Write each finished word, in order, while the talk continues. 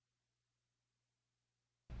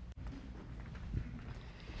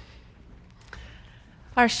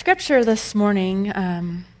Our scripture this morning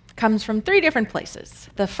comes from three different places.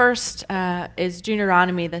 The first is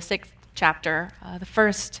Deuteronomy, the 6th chapter, the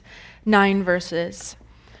first 9 verses,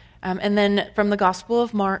 and then from the Gospel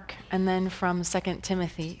of Mark, and then from 2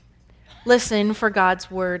 Timothy. Listen for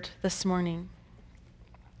God's word this morning.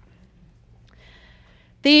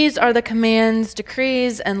 These are the commands,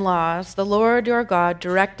 decrees, and laws the Lord your God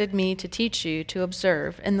directed me to teach you to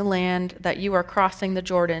observe in the land that you are crossing the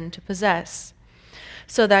Jordan to possess,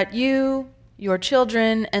 so that you, your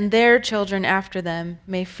children, and their children after them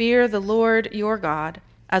may fear the Lord your God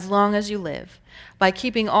as long as you live, by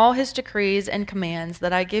keeping all his decrees and commands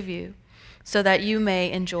that I give you, so that you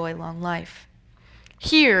may enjoy long life.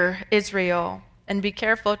 Hear, Israel, and be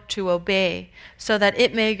careful to obey, so that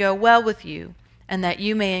it may go well with you, and that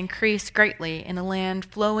you may increase greatly in a land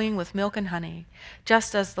flowing with milk and honey,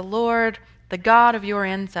 just as the Lord, the God of your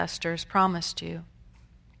ancestors, promised you.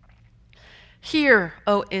 Hear,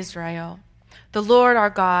 O Israel, the Lord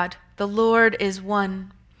our God, the Lord is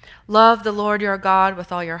one. Love the Lord your God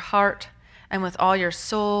with all your heart, and with all your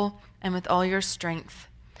soul, and with all your strength.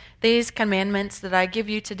 These commandments that I give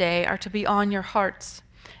you today are to be on your hearts.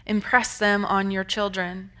 Impress them on your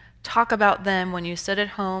children. Talk about them when you sit at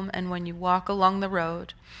home and when you walk along the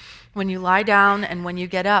road, when you lie down and when you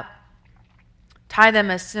get up. Tie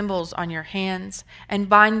them as symbols on your hands and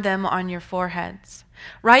bind them on your foreheads.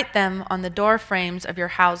 Write them on the door frames of your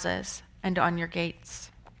houses and on your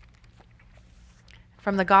gates.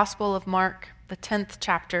 From the Gospel of Mark, the 10th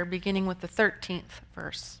chapter, beginning with the 13th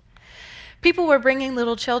verse. People were bringing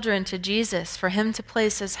little children to Jesus for him to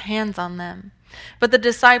place his hands on them, but the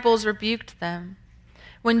disciples rebuked them.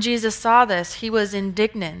 When Jesus saw this, he was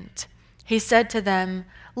indignant. He said to them,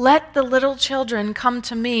 "Let the little children come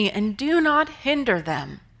to me, and do not hinder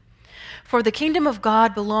them, for the kingdom of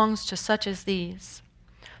God belongs to such as these.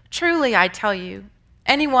 Truly, I tell you,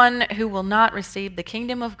 anyone who will not receive the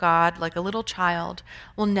kingdom of God like a little child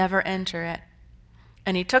will never enter it."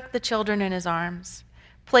 And he took the children in his arms,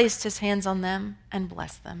 placed his hands on them, and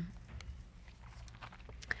blessed them.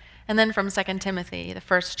 And then from 2 Timothy, the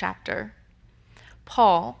 1st chapter.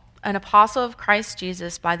 Paul, an apostle of Christ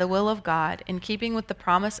Jesus by the will of God, in keeping with the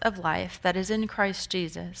promise of life that is in Christ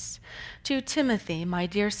Jesus, to Timothy, my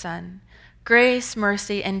dear son, grace,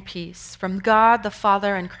 mercy, and peace from God the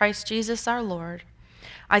Father and Christ Jesus our Lord.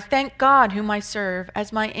 I thank God whom I serve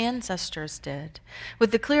as my ancestors did,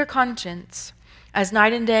 with a clear conscience. As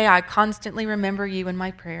night and day I constantly remember you in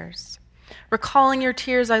my prayers. Recalling your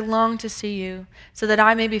tears, I long to see you, so that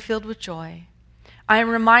I may be filled with joy. I am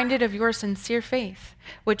reminded of your sincere faith,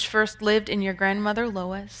 which first lived in your grandmother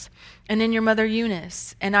Lois and in your mother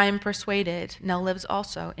Eunice, and I am persuaded now lives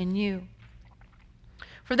also in you.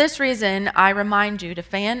 For this reason, I remind you to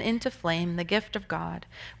fan into flame the gift of God,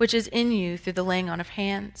 which is in you through the laying on of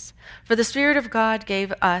hands. For the Spirit God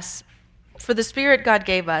gave us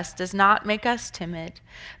does not make us timid,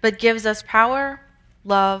 but gives us power,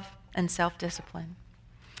 love, and self-discipline.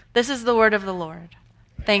 This is the word of the Lord.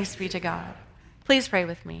 Thanks be to God. Please pray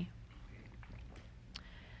with me.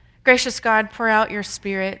 Gracious God, pour out your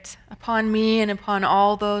Spirit upon me and upon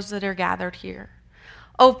all those that are gathered here.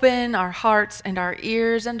 Open our hearts and our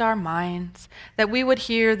ears and our minds, that we would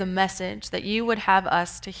hear the message that you would have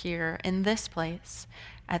us to hear in this place,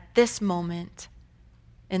 at this moment,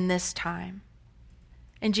 in this time.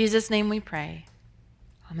 In Jesus' name we pray.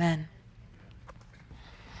 Amen.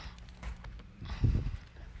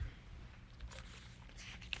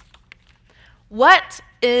 What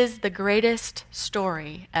is the greatest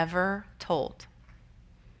story ever told?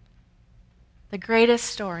 The greatest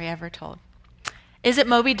story ever told. Is it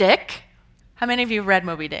Moby Dick? How many of you have read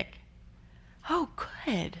Moby Dick? Oh,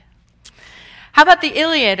 good. How about the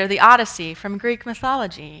Iliad or the Odyssey from Greek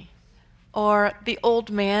mythology? Or The Old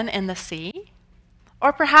Man and the Sea?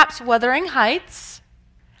 Or perhaps Wuthering Heights,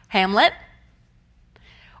 Hamlet?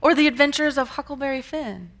 Or The Adventures of Huckleberry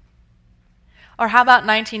Finn? Or how about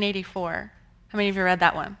 1984? How many of you read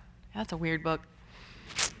that one? That's a weird book.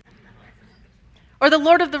 Or The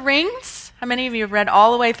Lord of the Rings? How many of you have read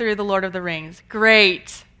all the way through The Lord of the Rings?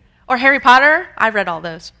 Great. Or Harry Potter? I've read all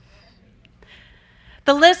those.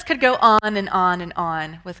 The list could go on and on and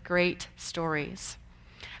on with great stories.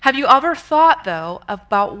 Have you ever thought, though,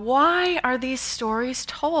 about why are these stories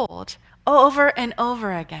told over and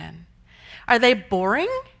over again? Are they boring?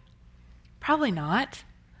 Probably not.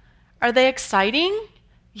 Are they exciting?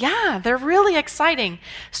 Yeah, they're really exciting.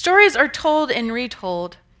 Stories are told and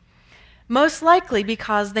retold, most likely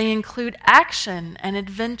because they include action and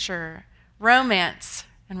adventure, romance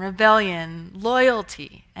and rebellion,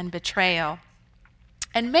 loyalty and betrayal.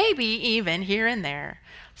 And maybe even here and there,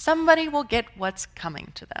 somebody will get what's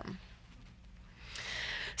coming to them.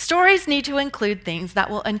 Stories need to include things that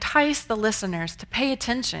will entice the listeners to pay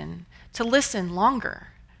attention, to listen longer.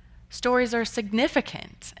 Stories are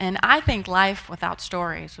significant, and I think life without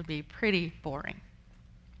stories would be pretty boring.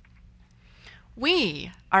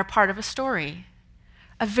 We are part of a story,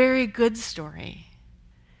 a very good story,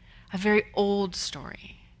 a very old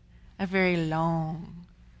story, a very long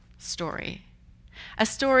story, a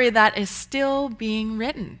story that is still being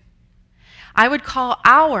written. I would call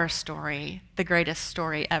our story the greatest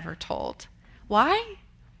story ever told. Why?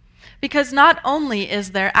 Because not only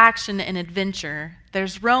is there action and adventure,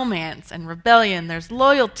 there's romance and rebellion, there's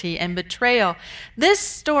loyalty and betrayal. This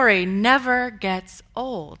story never gets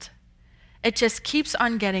old. It just keeps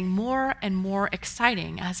on getting more and more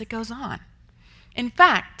exciting as it goes on. In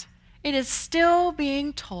fact, it is still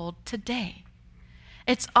being told today.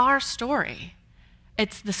 It's our story.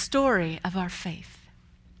 It's the story of our faith.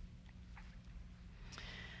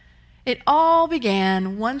 It all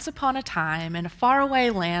began once upon a time in a faraway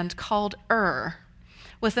land called Ur,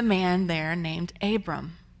 with a man there named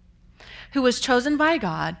Abram, who was chosen by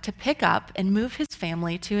God to pick up and move his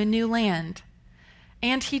family to a new land.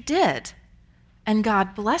 And he did. And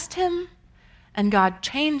God blessed him, and God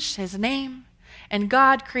changed his name, and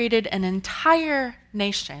God created an entire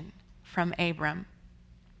nation from Abram.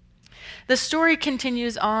 The story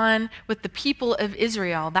continues on with the people of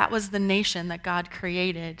Israel. That was the nation that God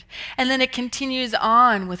created. And then it continues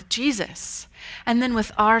on with Jesus, and then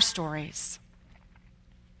with our stories.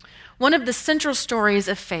 One of the central stories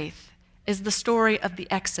of faith is the story of the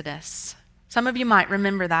Exodus. Some of you might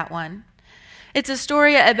remember that one. It's a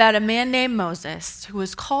story about a man named Moses who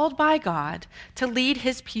was called by God to lead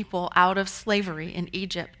his people out of slavery in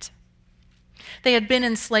Egypt. They had been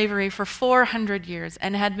in slavery for 400 years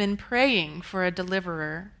and had been praying for a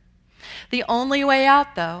deliverer. The only way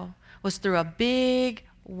out, though, was through a big,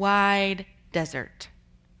 wide desert.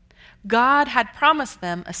 God had promised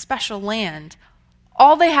them a special land.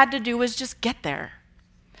 All they had to do was just get there.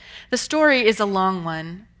 The story is a long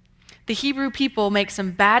one. The Hebrew people make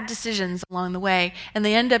some bad decisions along the way, and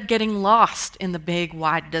they end up getting lost in the big,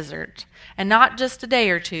 wide desert. And not just a day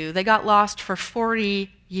or two, they got lost for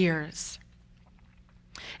 40 years.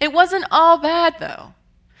 It wasn't all bad, though,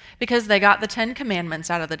 because they got the 10 Commandments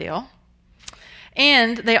out of the deal,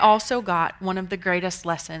 and they also got one of the greatest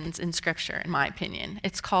lessons in Scripture, in my opinion.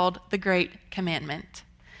 It's called the Great Commandment.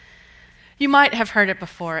 You might have heard it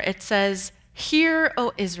before. It says, "Hear,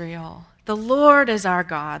 O Israel, the Lord is our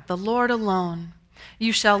God, the Lord alone.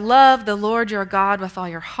 You shall love the Lord your God with all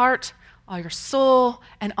your heart, all your soul,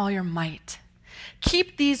 and all your might.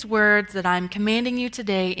 Keep these words that I'm commanding you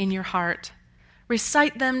today in your heart.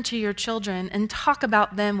 Recite them to your children and talk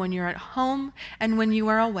about them when you're at home and when you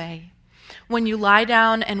are away, when you lie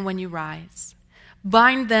down and when you rise.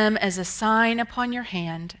 Bind them as a sign upon your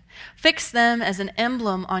hand. Fix them as an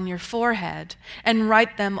emblem on your forehead, and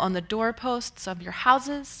write them on the doorposts of your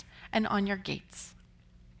houses and on your gates."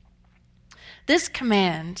 This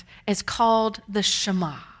command is called the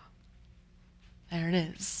Shema. There it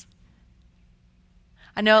is.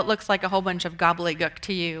 I know it looks like a whole bunch of gobbledygook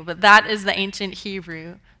to you, but that is the ancient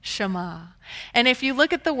Hebrew, Shema. And if you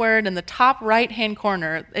look at the word in the top right-hand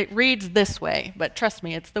corner, it reads this way, but trust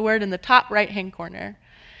me, it's the word in the top right-hand corner.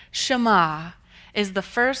 Shema is the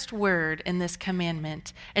first word in this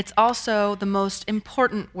commandment. It's also the most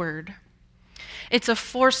important word. It's a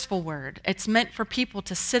forceful word. It's meant for people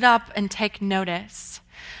to sit up and take notice.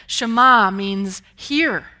 Shema means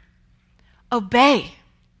hear, obey.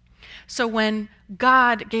 So when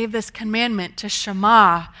God gave this commandment to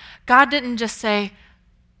Shema, God didn't just say,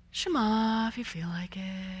 "Shema if you feel like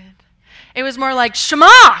it." It was more like,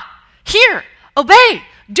 "Shema, hear, obey,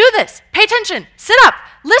 do this, pay attention, sit up,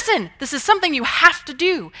 listen. This is something you have to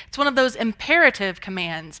do." It's one of those imperative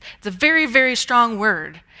commands. It's a very, very strong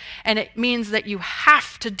word, and it means that you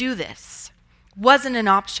have to do this. It wasn't an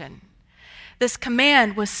option. This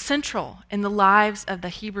command was central in the lives of the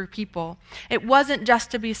Hebrew people. It wasn't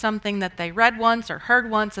just to be something that they read once or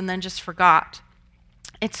heard once and then just forgot.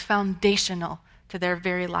 It's foundational to their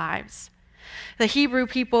very lives. The Hebrew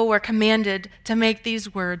people were commanded to make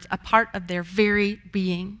these words a part of their very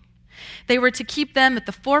being. They were to keep them at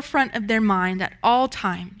the forefront of their mind at all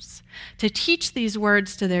times, to teach these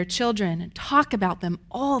words to their children and talk about them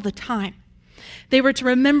all the time. They were to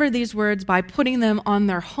remember these words by putting them on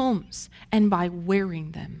their homes and by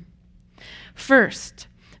wearing them. First,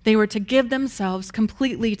 they were to give themselves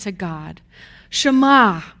completely to God.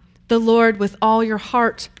 Shema the Lord with all your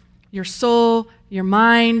heart, your soul, your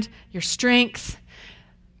mind, your strength.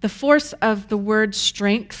 The force of the word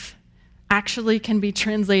strength actually can be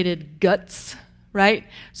translated guts, right?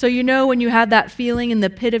 So you know when you have that feeling in the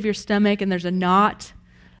pit of your stomach and there's a knot,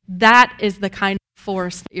 that is the kind of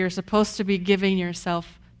force that you're supposed to be giving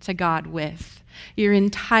yourself to God with, your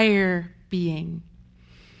entire being.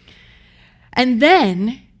 And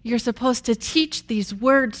then you're supposed to teach these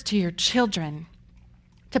words to your children,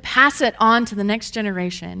 to pass it on to the next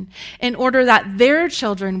generation in order that their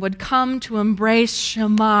children would come to embrace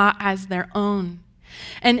Shema as their own,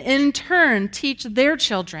 and in turn teach their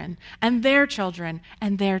children and their children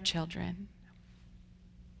and their children.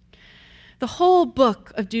 The whole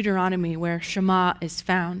book of Deuteronomy, where Shema is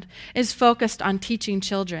found, is focused on teaching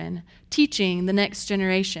children, teaching the next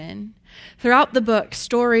generation. Throughout the book,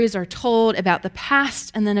 stories are told about the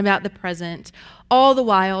past and then about the present, all the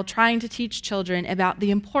while trying to teach children about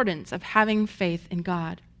the importance of having faith in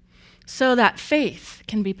God, so that faith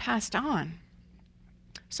can be passed on,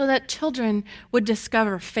 so that children would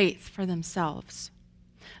discover faith for themselves,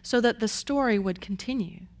 so that the story would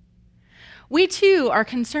continue. We too are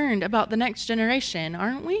concerned about the next generation,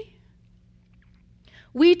 aren't we?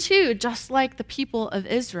 We too, just like the people of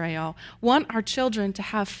Israel, want our children to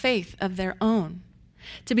have faith of their own,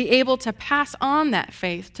 to be able to pass on that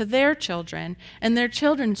faith to their children and their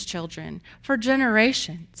children's children for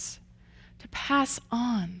generations, to pass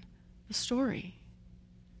on the story.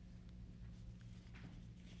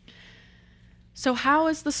 So how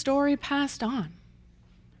is the story passed on?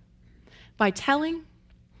 By telling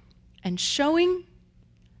and showing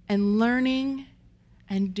and learning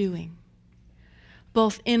and doing,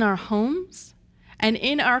 both in our homes and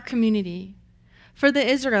in our community. For the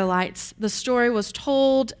Israelites, the story was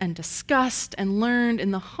told and discussed and learned in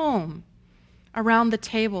the home, around the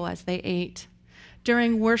table as they ate,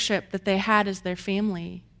 during worship that they had as their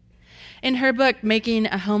family. In her book, Making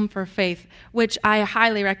a Home for Faith, which I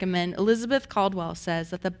highly recommend, Elizabeth Caldwell says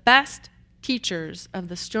that the best teachers of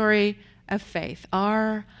the story of faith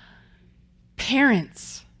are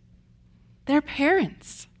parents. They're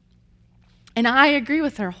parents. And I agree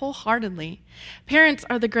with her wholeheartedly. Parents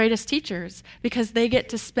are the greatest teachers because they get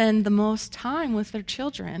to spend the most time with their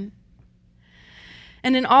children.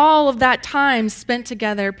 And in all of that time spent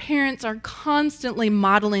together, parents are constantly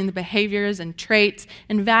modeling the behaviors and traits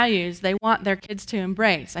and values they want their kids to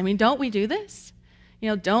embrace. I mean, don't we do this?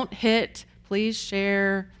 Don't hit, please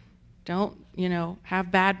share, don't,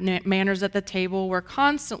 have bad manners at the table. We're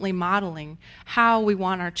constantly modeling how we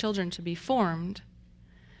want our children to be formed.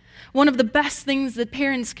 One of the best things that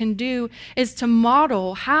parents can do is to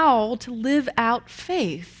model how to live out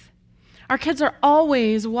faith. Our kids are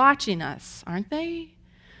always watching us, aren't they?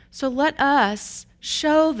 So let us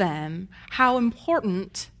show them how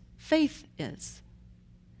important faith is.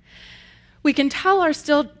 We can tell our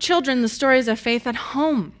children the stories of faith at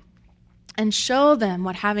home and show them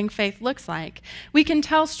what having faith looks like. We can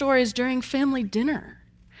tell stories during family dinner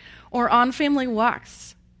or on family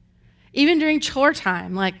walks. Even during chore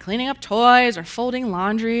time, like cleaning up toys or folding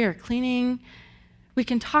laundry or cleaning, we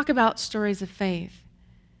can talk about stories of faith.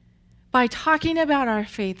 By talking about our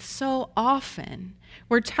faith so often,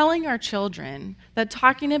 we're telling our children that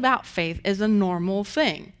talking about faith is a normal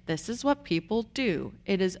thing. This is what people do.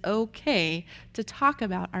 It is okay to talk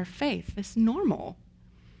about our faith. It's normal.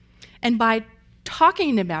 And by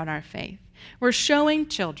talking about our faith, we're showing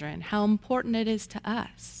children how important it is to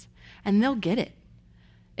us, and they'll get it.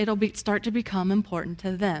 It'll start to become important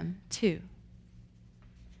to them, too.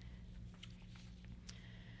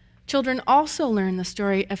 Children also learn the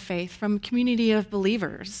story of faith from a community of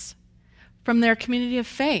believers, from their community of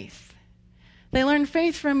faith. They learn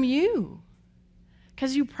faith from you,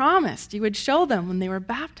 because you promised you would show them when they were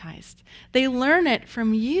baptized. They learn it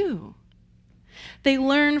from you. They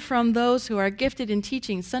learn from those who are gifted in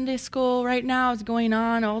teaching. Sunday school right now is going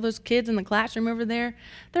on. All those kids in the classroom over there,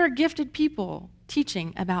 they're gifted people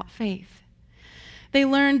teaching about faith. They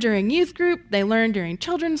learn during youth group, they learn during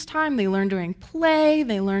children's time, they learn during play,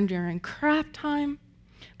 they learn during craft time.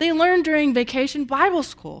 They learn during vacation Bible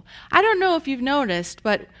school. I don't know if you've noticed,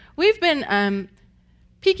 but we've been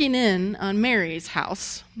peeking in on Mary's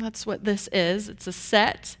house. That's what this is. It's a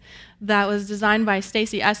set that was designed by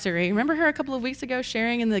Stacy Essery. Remember her a couple of weeks ago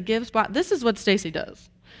sharing in the Give spot? This is what Stacy does.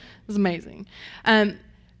 It was amazing.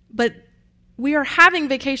 But we are having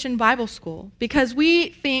Vacation Bible School because we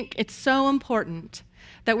think it's so important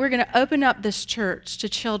that we're going to open up this church to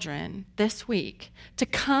children this week to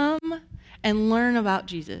come and learn about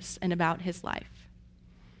Jesus and about his life.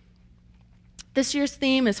 This year's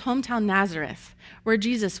theme is Hometown Nazareth, where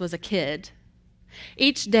Jesus was a kid.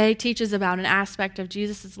 Each day teaches about an aspect of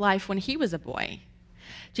Jesus' life when he was a boy.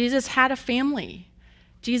 Jesus had a family.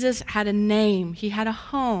 Jesus had a name. He had a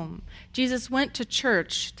home. Jesus went to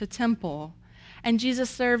church, to temple, and Jesus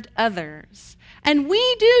served others. And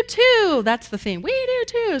we do too. That's the thing. We do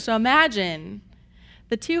too. So imagine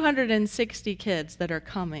the 260 kids that are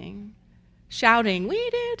coming, shouting, "We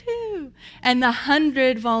do too." And the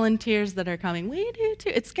 100 volunteers that are coming, "We do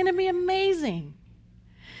too." It's going to be amazing.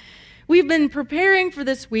 We've been preparing for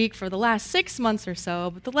this week for the last 6 months or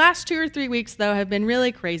so, but the last 2 or 3 weeks, though, have been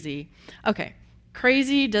really crazy. Okay,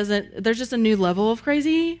 there's just a new level of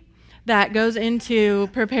crazy that goes into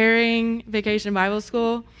preparing Vacation Bible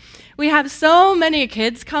School. We have so many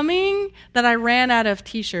kids coming that I ran out of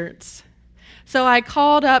t-shirts. So I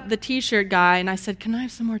called up the t-shirt guy and I said, "Can I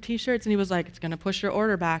have some more t-shirts?" And he was like, "It's going to push your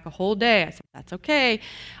order back a whole day." I said, "That's okay.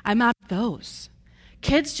 I'm out of those."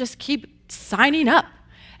 Kids just keep signing up.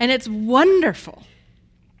 And it's wonderful.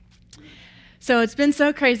 So it's been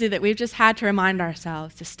so crazy that we've just had to remind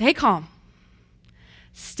ourselves to stay calm,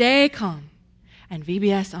 and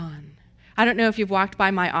VBS on. I don't know if you've walked by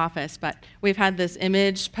my office, but we've had this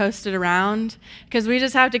image posted around because we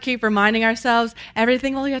just have to keep reminding ourselves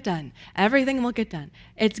everything will get done. Everything will get done.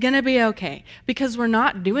 It's going to be okay because we're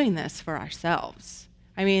not doing this for ourselves.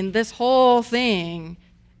 I mean, this whole thing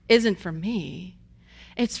isn't for me.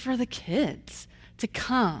 It's for the kids to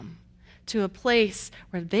come to a place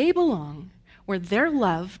where they belong, where they're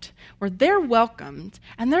loved, where they're welcomed,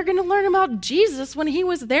 and they're going to learn about Jesus when he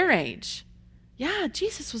was their age. Yeah,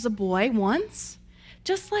 Jesus was a boy once,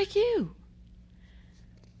 just like you.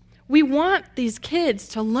 We want these kids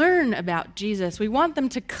to learn about Jesus. We want them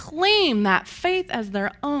to claim that faith as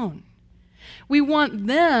their own. We want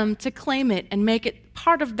them to claim it and make it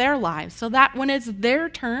part of their lives so that when it's their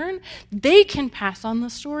turn, they can pass on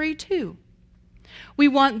the story too. We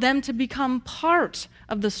want them to become part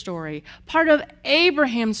of the story, part of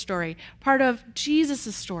Abraham's story, part of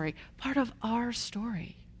Jesus' story, part of our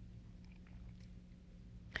story.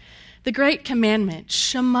 The great commandment,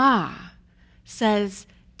 Shema, says,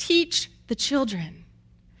 "Teach the children."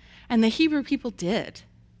 And the Hebrew people did.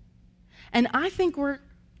 And I think we're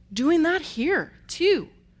doing that here too.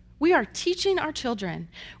 We are teaching our children.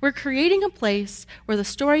 We're creating a place where the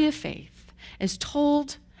story of faith is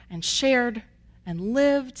told and shared and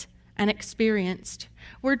lived and experienced,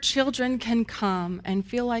 where children can come and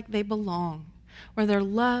feel like they belong, where they're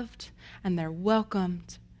loved and they're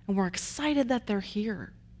welcomed, and we're excited that they're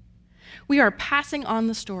here. We are passing on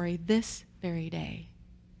the story this very day.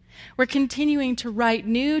 We're continuing to write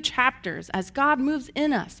new chapters as God moves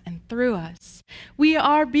in us and through us. We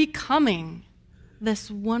are becoming this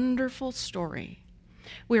wonderful story.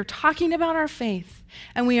 We are talking about our faith,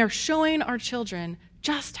 and we are showing our children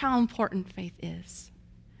just how important faith is.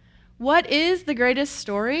 What is the greatest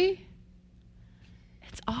story?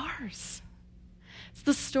 It's ours. It's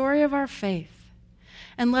the story of our faith.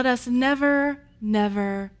 And let us never,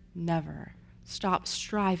 never, never stop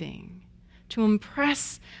striving to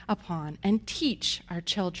impress upon and teach our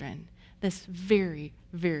children this very,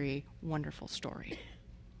 very wonderful story.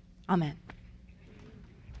 Amen.